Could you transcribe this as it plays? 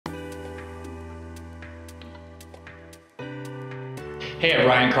Hey, I'm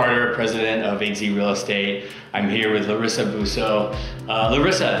Ryan Carter, president of 8Z Real Estate. I'm here with Larissa Buso.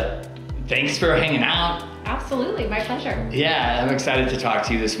 Larissa, thanks for hanging out. Absolutely, my pleasure. Yeah, I'm excited to talk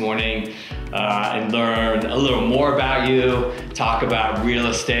to you this morning and learn a little more about you, talk about real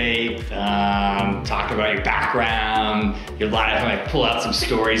estate, talk about your background, your life. I might pull out some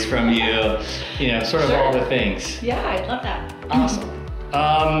stories from you, sort of all the things. Yeah, I'd love that. Awesome.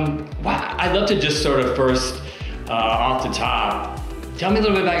 Wow, I'd love to just sort of first, off the top, tell me a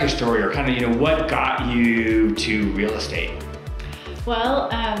little bit about your story, or kind of, what got you to real estate? Well,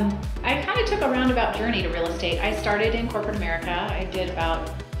 I kind of took a roundabout journey to real estate. I started in corporate America. I did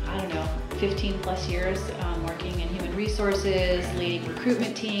about, 15 plus years working in human resources, leading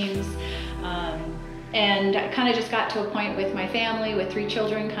recruitment teams, and I kind of just got to a point with my family, with 3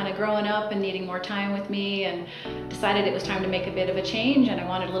 children kind of growing up and needing more time with me, and decided it was time to make a bit of a change, and I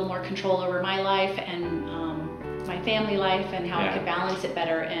wanted a little more control over my life and my family life and how I could balance it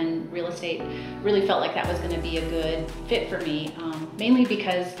better, and real estate really felt like that was going to be a good fit for me, mainly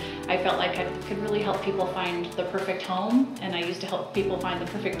because I felt like I could really help people find the perfect home, and I used to help people find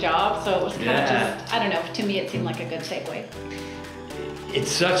the perfect job, so it was kind of just, to me it seemed like a good segue.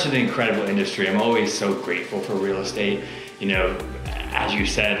 It's such an incredible industry. I'm always so grateful for real estate. As you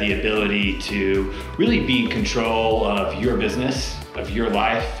said, the ability to really be in control of your business, of your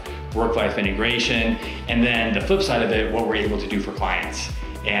life, work-life integration, and then the flip side of it, what we're able to do for clients.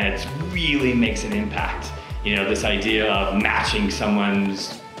 And it really makes an impact. This idea of matching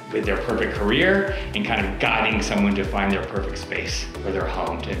someone's with their perfect career and kind of guiding someone to find their perfect space or their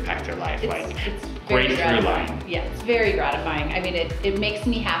home to impact their life. It's great through line. Yeah, it's very gratifying. I mean, it makes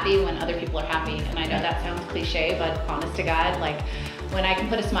me happy when other people are happy. And I know that sounds cliche, but honest to God, when I can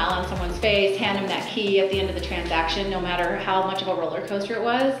put a smile on someone's face, hand them that key at the end of the transaction, no matter how much of a roller coaster it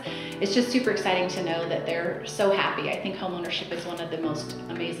was, it's just super exciting to know that they're so happy. I think homeownership is one of the most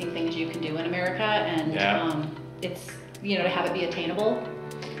amazing things you can do in America, and it's, to have it be attainable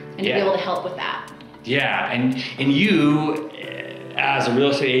and to be able to help with that. Yeah, and you, as a real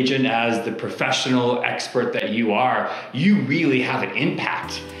estate agent, as the professional expert that you are, you really have an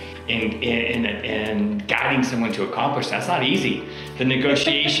impact in guiding someone to accomplish that. It's not easy. The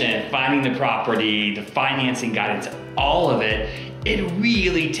negotiation, finding the property, the financing guidance, all of it, it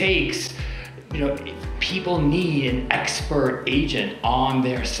really takes, people need an expert agent on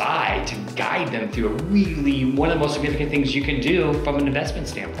their side to guide them through one of the most significant things you can do from an investment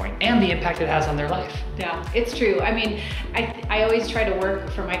standpoint, and the impact it has on their life. Yeah, it's true. I mean, I always try to work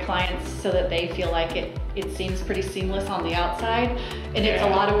for my clients so that they feel like it seems pretty seamless on the outside, and it's a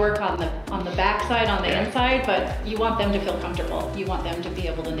lot of work on the backside, on the inside, but you want them to feel comfortable. You want them to be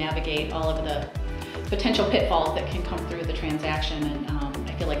able to navigate all of the potential pitfalls that can come through the transaction, and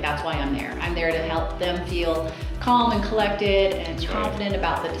I feel like that's why I'm there. I'm there to help them feel calm and collected and confident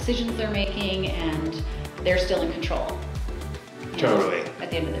about the decisions they're making, and they're still in control. Totally.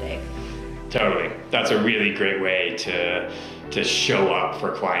 At the end of the day. Totally. That's a really great way to show up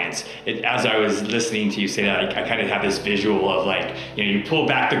for clients. As I was listening to you say that, I kind of have this visual of you pull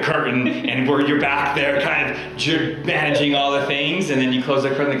back the curtain and you're back there kind of managing all the things, and then you close the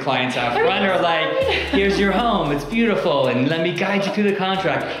curtain, the clients out front are like, here's your home, it's beautiful, and let me guide you through the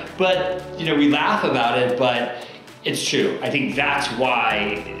contract. But, we laugh about it, but it's true. I think that's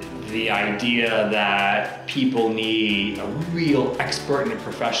why the idea that people need a real expert and a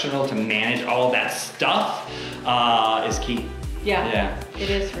professional to manage all that stuff is key. Yeah, it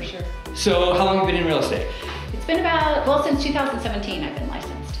is for sure. So how long have you been in real estate? It's been since 2017 I've been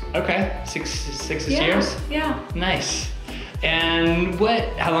licensed. Okay, six years? Yeah. Nice. And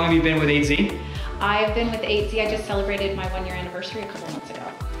how long have you been with 8Z? I've been with 8Z, I just celebrated my 1-year anniversary a couple months ago.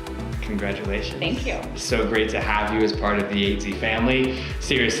 Congratulations. Thank you. So great to have you as part of the 8Z family.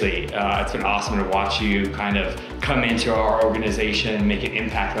 Seriously, it's been awesome to watch you kind of come into our organization, make an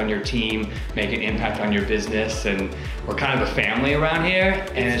impact on your team, make an impact on your business, and we're kind of a family around here,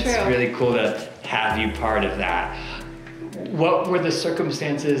 and it's really cool to have you part of that. What were the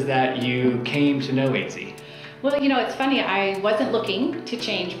circumstances that you came to know 8Z? Well, it's funny, I wasn't looking to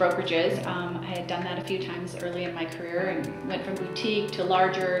change brokerages. I had done that a few times early in my career and went from boutique to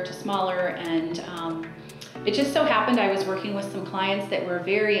larger to smaller, and it just so happened I was working with some clients that were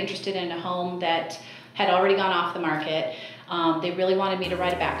very interested in a home that had already gone off the market. They really wanted me to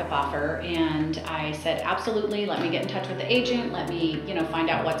write a backup offer, and I said, absolutely, let me get in touch with the agent, let me find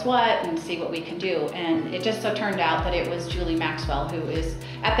out what's what and see what we can do. And it just so turned out that it was Julie Maxwell, who is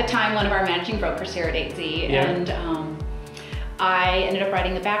at the time one of our managing brokers here at 8Z. And I ended up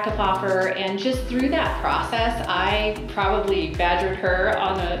writing the backup offer, and just through that process, I probably badgered her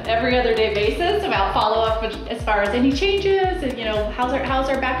on a every other day basis about follow-up as far as any changes, and how's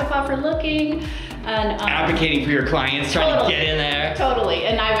our backup offer looking, and advocating for your clients, trying to get in there. Totally,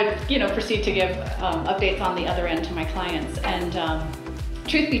 and I would proceed to give updates on the other end to my clients. And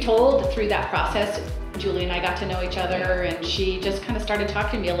truth be told, through that process, Julie and I got to know each other, and she just kind of started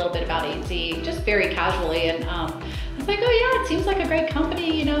talking to me a little bit about 8Z, just very casually, and I was like, oh yeah, it seems like a great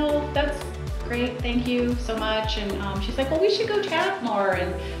company, that's great, thank you so much. And she's like, well, we should go chat more,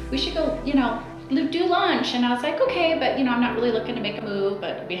 and we should go, do lunch. And I was like, okay, but I'm not really looking to make a move,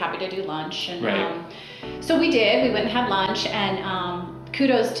 but I'd be happy to do lunch. And right. So we did, we went and had lunch, and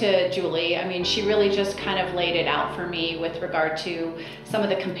kudos to Julie. I mean, she really just kind of laid it out for me with regard to some of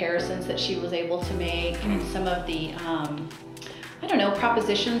the comparisons that she was able to make, and some of the,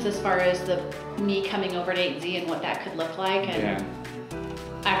 propositions as far as me coming over to 8Z and what that could look like. And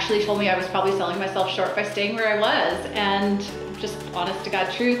actually told me I was probably selling myself short by staying where I was, and just honest to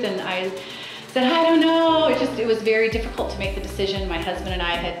God truth. And I said, I don't know. It was very difficult to make the decision. My husband and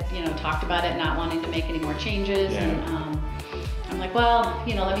I had, talked about it, not wanting to make any more changes. Yeah. And I'm like, well,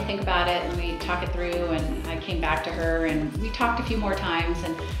 let me think about it, and we talk it through. And I came back to her, and we talked a few more times.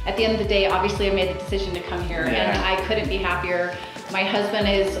 And at the end of the day, obviously I made the decision to come here, and I couldn't be happier. My husband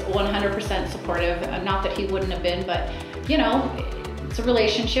is 100% supportive. Not that he wouldn't have been, but it's a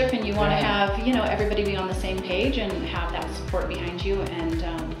relationship, and you want to have, everybody be on the same page and have that support behind you. And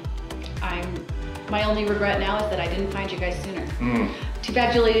my only regret now is that I didn't find you guys sooner. Too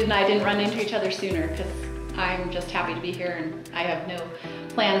bad Julie and I didn't run into each other sooner, because I'm just happy to be here, and I have no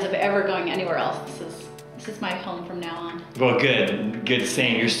plans of ever going anywhere else. This is my home from now on. Well, good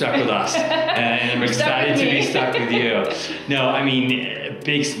saying. You're stuck with us, and I'm excited to be stuck with you. No, I mean, a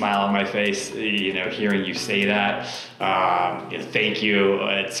big smile on my face, hearing you say that. Thank you.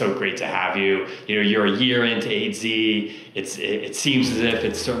 It's so great to have you. You're a year into 8Z. It seems as if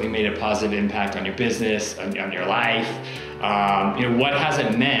it's certainly made a positive impact on your business, on your life. What has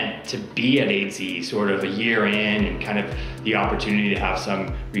it meant to be at 8Z sort of a year in, and kind of the opportunity to have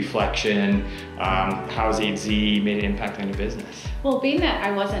some reflection? How's 8Z made an impact on your business? Well, being that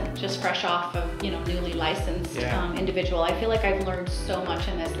I wasn't just fresh off of, newly licensed individual, I feel like I've learned so much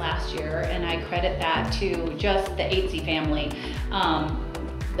in this last year, and I credit that to just the 8Z family.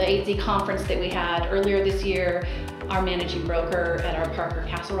 The 8Z conference that we had earlier this year, our managing broker at our Parker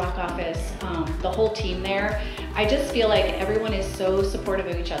Castle Rock office, the whole team there. I just feel like everyone is so supportive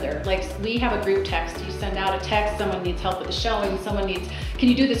of each other. Like, we have a group text. You send out a text, someone needs help with the showing, someone needs, can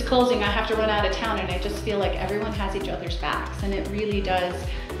you do this closing? I have to run out of town. And I just feel like everyone has each other's backs, and it really does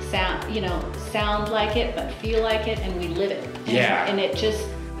sound like it, but feel like it, and we live it. And it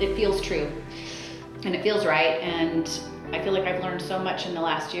feels true, and it feels right. And I feel like I've learned so much in the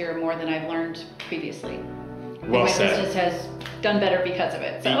last year, more than I've learned previously. Well my said. business has done better because of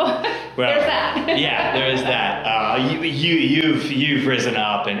it. So well, there's that. Yeah, there is that. You've risen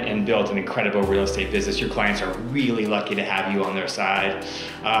up and built an incredible real estate business. Your clients are really lucky to have you on their side.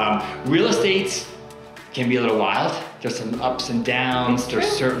 Real estate can be a little wild. There's some ups and downs. There's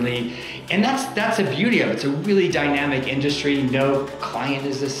certainly, and that's the beauty of it. It's a really dynamic industry. No client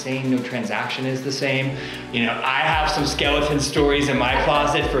is the same. No transaction is the same. I have some skeleton stories in my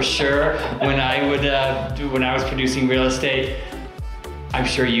closet for sure. When I was producing real estate, I'm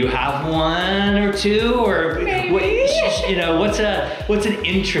sure you have one or two, or maybe. What's an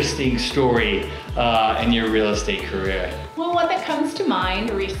interesting story in your real estate career? Well, one that comes to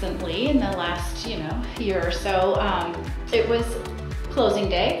mind recently in the last, year or so, it was closing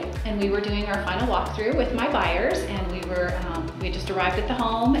day, and we were doing our final walkthrough with my buyers, and we just arrived at the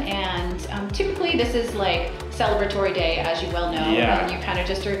home, and typically this is like celebratory day, as you well know, and you kind of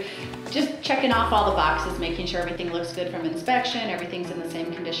just are just checking off all the boxes, making sure everything looks good from inspection, everything's in the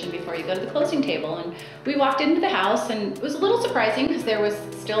same condition before you go to the closing table. And we walked into the house, and it was a little surprising because there was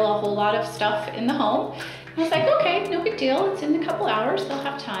still a whole lot of stuff in the home. I was like, okay, no big deal. It's in a couple hours, they'll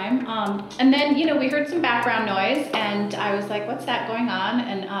have time. And then, we heard some background noise, and I was like, what's that going on?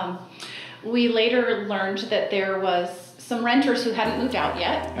 And we later learned that there was some renters who hadn't moved out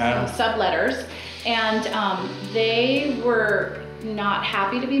yet, some subletters, and they were not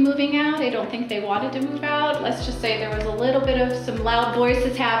happy to be moving out. I don't think they wanted to move out. Let's just say there was a little bit of some loud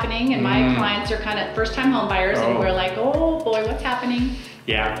voices happening, and my clients are kind of first-time home buyers, and we're like, oh boy, what's happening?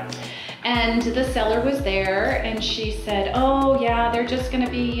 Yeah. And the seller was there, and she said, oh yeah, they're just gonna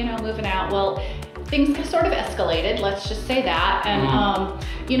be, moving out. Well, things sort of escalated, let's just say that.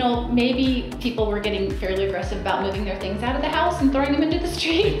 And maybe people were getting fairly aggressive about moving their things out of the house and throwing them into the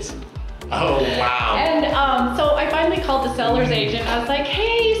streets. Oh, wow. And so I finally called the seller's agent. I was like,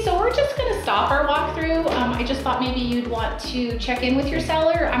 hey, so we're just gonna stop our walkthrough. I just thought maybe you'd want to check in with your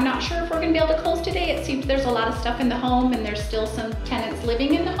seller. I'm not sure if we're gonna be able to close today. It seems there's a lot of stuff in the home and there's still some tenants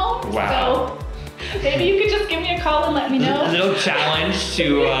living in the home. Wow. So maybe you could just give me a call and let me know. A little challenge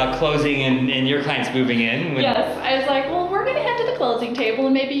to closing and your clients moving in. Yes, I was like, well, we're gonna head to the closing table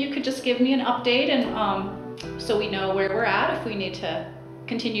and maybe you could just give me an update and so we know where we're at, if we need to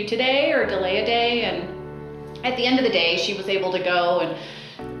continue today or delay a day. And at the end of the day, she was able to go and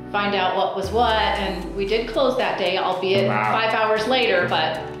find out what was what, and we did close that day, albeit 5 hours later,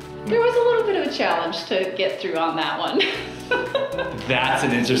 but there was a little bit of a challenge to get through on that one. That's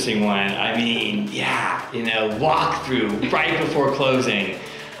an interesting one. I mean, yeah, you know, walk through right before closing.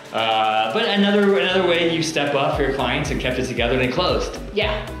 But another way you step up for your clients and kept it together and they closed.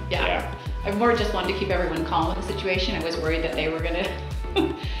 Yeah. I more just wanted to keep everyone calm with the situation. I was worried that they were gonna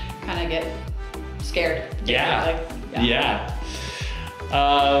kind of get scared. Yeah.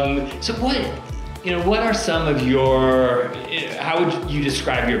 So what are some of how would you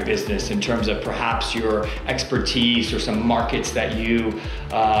describe your business in terms of perhaps your expertise or some markets that you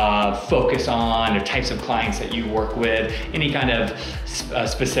focus on or types of clients that you work with? Any kind of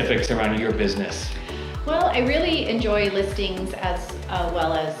specifics around your business? Well, I really enjoy listings as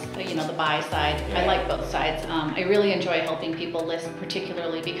well as the buy side. I like both sides. I really enjoy helping people list,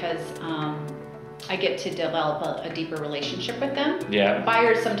 particularly because I get to develop a deeper relationship with them. Yeah.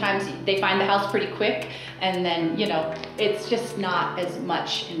 Buyers, sometimes they find the house pretty quick and then, it's just not as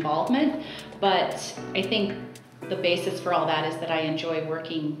much involvement. But I think the basis for all that is that I enjoy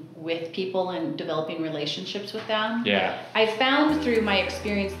working with people and developing relationships with them. Yeah. I've found through my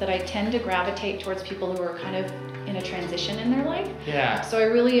experience that I tend to gravitate towards people who are kind of in a transition in their life. Yeah. So I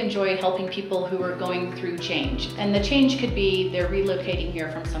really enjoy helping people who are going through change. And the change could be they're relocating here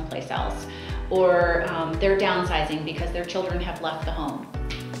from someplace else, or they're downsizing because their children have left the home,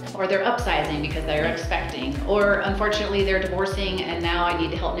 or they're upsizing because they're expecting, or unfortunately they're divorcing and now I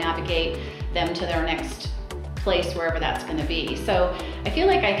need to help navigate them to their next place, wherever that's going to be. So I feel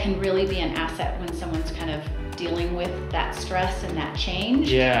like I can really be an asset when someone's kind of dealing with that stress and that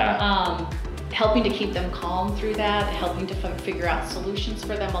change. Yeah. Helping to keep them calm through that, helping to figure out solutions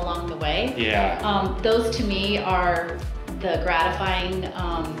for them along the way. Yeah. Those to me are the gratifying,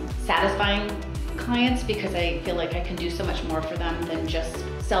 satisfying clients, because I feel like I can do so much more for them than just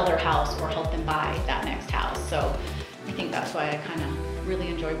sell their house or help them buy that next house. So I think that's why I kind of really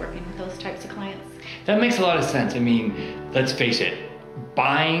enjoy working with those types of clients. That makes a lot of sense. I mean, let's face it,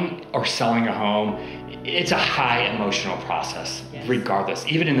 buying or selling a home, it's a high emotional process, regardless.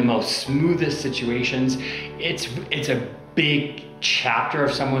 Even in the most smoothest situations, it's a big chapter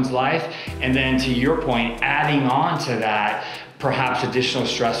of someone's life. And then to your point, adding on to that, perhaps additional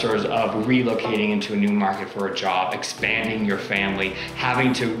stressors of relocating into a new market for a job, expanding your family,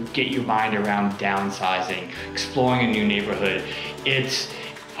 having to get your mind around downsizing, exploring a new neighborhood.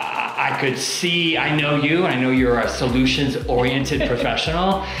 I could see, I know you, and I know you're a solutions-oriented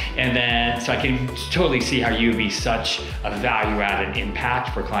professional, and then so I can totally see how you would be such a value-add and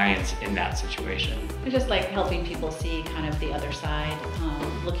impact for clients in that situation. I just like helping people see kind of the other side,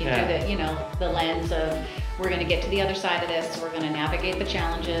 looking through the lens of, we're going to get to the other side of this, we're going to navigate the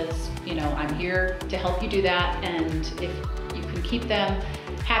challenges, I'm here to help you do that, and if you can keep them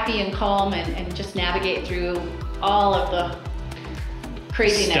happy and calm and just navigate through all of the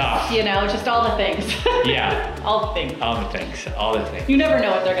craziness, stuff. Just all the things. Yeah. All the things. All the things. You never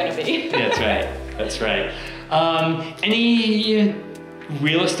know what they're going to be. That's right.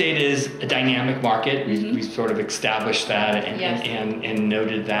 Real estate is a dynamic market. Mm-hmm. We've sort of established that and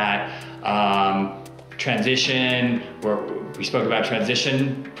noted that. Transition, we spoke about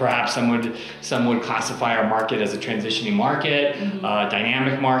transition. Perhaps some would classify our market as a transitioning market,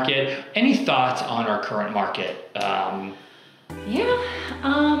 dynamic market. Any thoughts on our current market?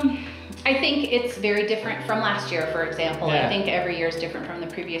 I think it's very different from last year, for example. I think every year is different from the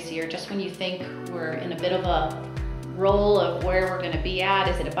previous year. Just when you think we're in a bit of a role of where we're going to be at,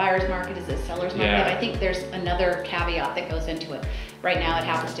 is it a buyer's market, is it a seller's market? I think there's another caveat that goes into it. Right now it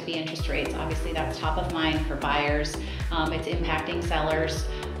happens to be interest rates. Obviously that's top of mind for buyers. It's impacting sellers.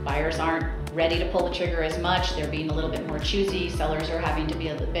 Buyers aren't ready to pull the trigger as much. They're being a little bit more choosy. Sellers are having to be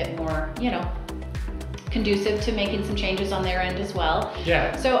a little bit more, conducive to making some changes on their end as well.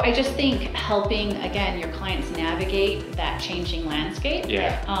 Yeah. So I just think helping, again, your clients navigate that changing landscape.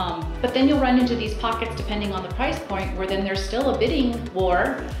 Yeah. But then you'll run into these pockets, depending on the price point, where then there's still a bidding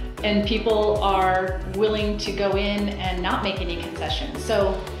war and people are willing to go in and not make any concessions.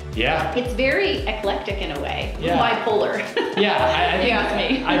 So Yeah. It's very eclectic in a way, Yeah. bipolar. Yeah, You ask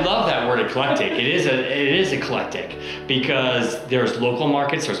me. I love that word eclectic. It is eclectic because there's local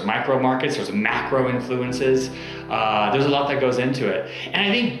markets, there's micro markets, there's macro influences. There's a lot that goes into it. And I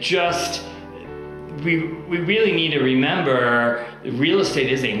think just we really need to remember real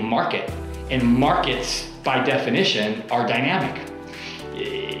estate is a market, and markets by definition are dynamic.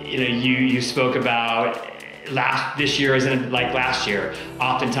 You spoke about this year isn't like last year.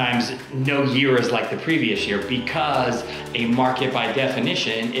 Oftentimes, no year is like the previous year because a market by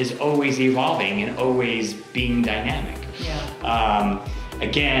definition is always evolving and always being dynamic. Yeah.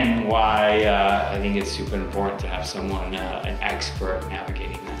 Again, why I think it's super important to have someone, an expert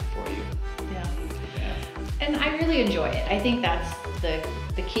navigating that for you. Yeah. And I really enjoy it. I think that's the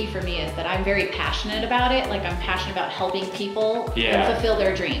key for me is that I'm very passionate about it. Like I'm passionate about helping people fulfill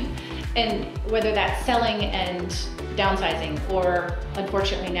their dream. And whether that's selling and downsizing or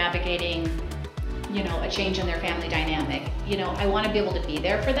unfortunately navigating, a change in their family dynamic, I want to be able to be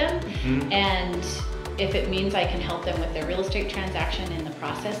there for them. Mm-hmm. And if it means I can help them with their real estate transaction in the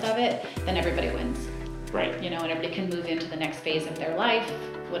process of it, then everybody wins. Right. And everybody can move into the next phase of their life,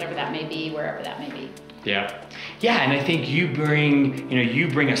 whatever that may be, wherever that may be. Yeah. Yeah, and I think you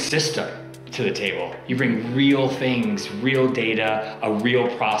bring a system to the table. You bring real things, real data, a real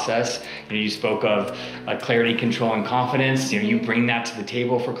process. You spoke of clarity, control, and confidence. You bring that to the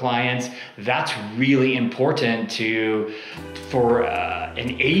table for clients. That's really important for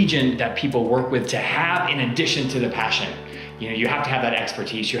an agent that people work with to have in addition to the passion. You have to have that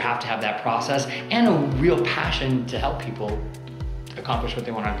expertise, you have to have that process, and a real passion to help people accomplish what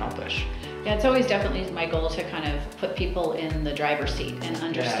they want to accomplish. Yeah, it's always definitely my goal to kind of put people in the driver's seat and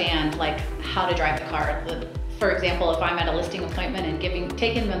understand like how to drive the car. For example, if I'm at a listing appointment and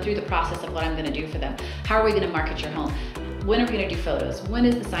taking them through the process of what I'm going to do for them. How are we going to market your home? When are we going to do photos? When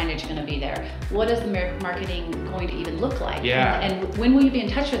is the signage going to be there? What is the marketing going to even look like? Yeah. And when will you be in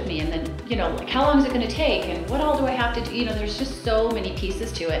touch with me? And then, like how long is it going to take? And what all do I have to do? There's just so many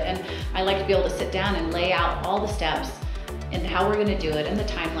pieces to it. And I like to be able to sit down and lay out all the steps and how we're going to do it and the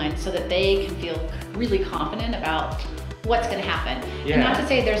timeline so that they can feel really confident about what's going to happen. Yeah. And not to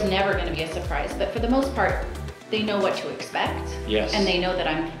say there's never going to be a surprise, but for the most part, they know what to expect. Yes. And they know that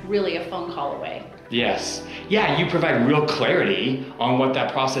I'm really a phone call away. Yes. Yeah, you provide real clarity on what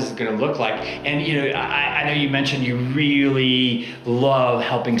that process is going to look like. And I know you mentioned you really love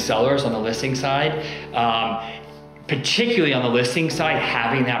helping sellers on the listing side. Particularly on the listing side,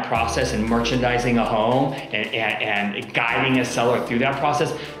 having that process and merchandising a home and guiding a seller through that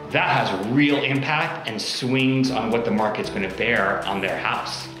process, that has real impact and swings on what the market's going to bear on their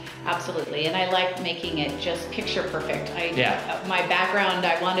house. Absolutely, and I like making it just picture perfect. My background,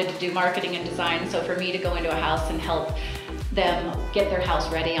 I wanted to do marketing and design, so for me to go into a house and help them get their house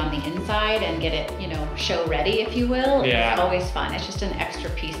ready on the inside and get it, show ready, if you will, it's always fun. It's just an extra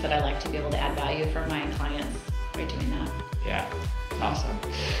piece that I like to be able to add value for my clients by doing that. Yeah, awesome.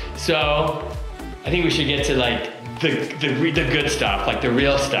 So I think we should get to like the good stuff, like the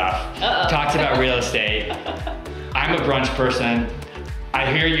real stuff. Talked about real estate. I'm a brunch person. I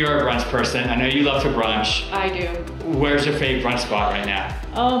hear you're a brunch person. I know you love to brunch. I do. Where's your favorite brunch spot right now?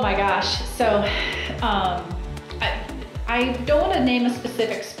 Oh my gosh. So I don't want to name a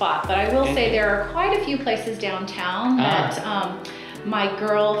specific spot, but I will say there are quite a few places downtown that my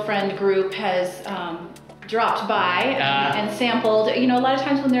girlfriend group has dropped by and sampled. A lot of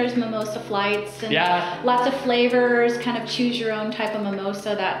times when there's mimosa flights and lots of flavors, kind of choose your own type of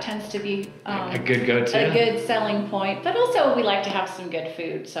mimosa, that tends to be a good go-to. A good selling point. But also we like to have some good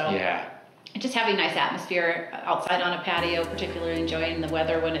food. So just having a nice atmosphere outside on a patio, particularly enjoying the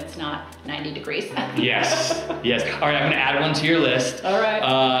weather when it's not 90 degrees. Yes. All right, I'm going to add one to your list. All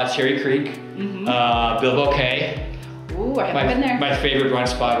right. Cherry Creek, Bilbo Cay. Ooh, I haven't been there. My favorite brunch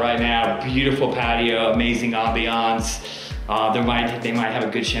spot right now. Beautiful patio, amazing ambiance. They might have a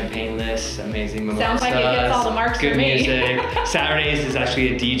good champagne list, amazing mimosas. Sounds like it gets all the marks good for me. music. Saturdays is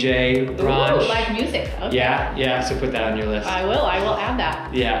actually a DJ brunch. Ooh, live music. Okay. Yeah. So put that on your list. I will add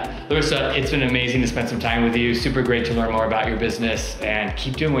that. Yeah, Larissa, it's been amazing to spend some time with you. Super great to learn more about your business and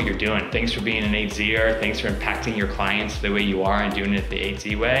keep doing what you're doing. Thanks for being an 8Zer. Thanks for impacting your clients the way you are and doing it the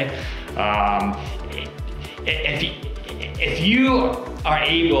 8Z way. If you are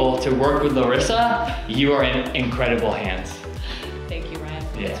able to work with Larissa, you are in incredible hands. Thank you, Ryan.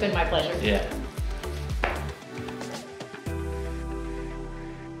 Yeah. It's been my pleasure. Yeah.